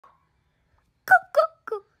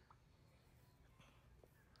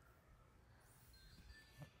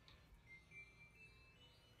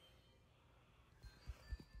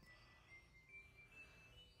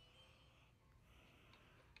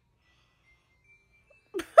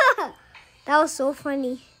That was so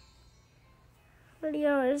funny. What are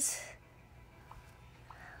yours?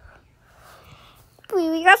 Wait,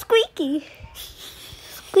 we got Squeaky.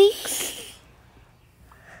 Squeaks.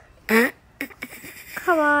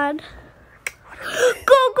 Come on.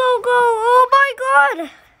 Go, go, go. Oh my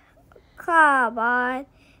God. Come on.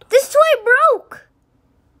 This toy broke.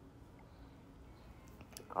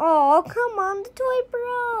 Oh, come on. The toy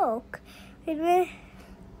broke. Wait a minute.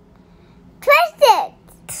 Twist it.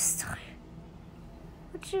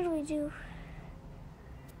 What should we do?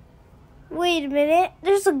 Wait a minute.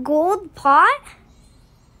 There's a gold pot?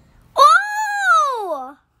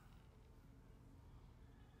 Oh!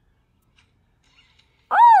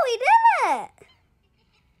 Oh, we did it!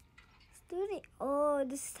 Let's do it. Oh,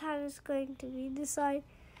 this time it's going to be this side.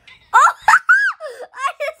 Oh!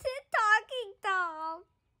 I just hit Talking Tom.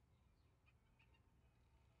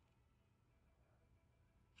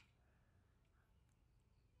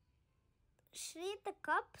 Should we hit the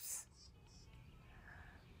cups?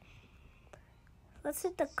 Let's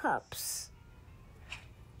hit the cups.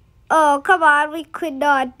 Oh, come on. We could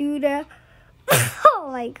not do that. Oh,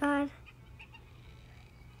 my God.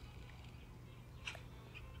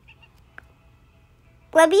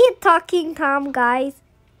 Let me hit Talking Tom, guys.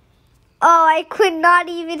 Oh, I could not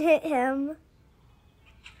even hit him.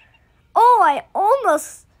 Oh, I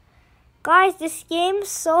almost... Guys, this game's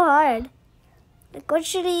so hard. Like, what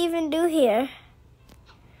should I even do here?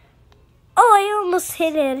 Oh, I almost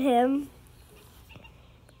hit him.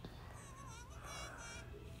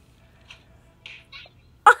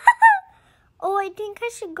 Oh, I think I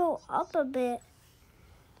should go up a bit.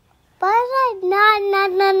 But na.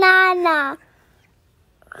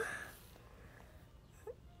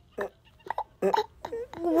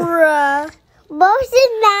 Bruh. Both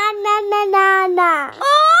na.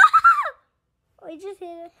 Oh!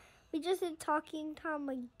 We just hit Talking Tom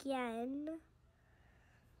again.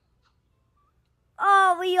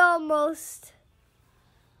 Oh, we almost.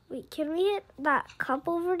 Wait, can we hit that cup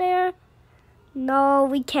over there? No,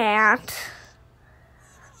 we can't.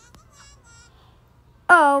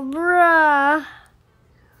 Oh, bruh.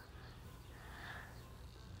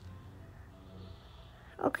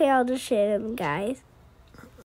 Okay, I'll just hit him, guys.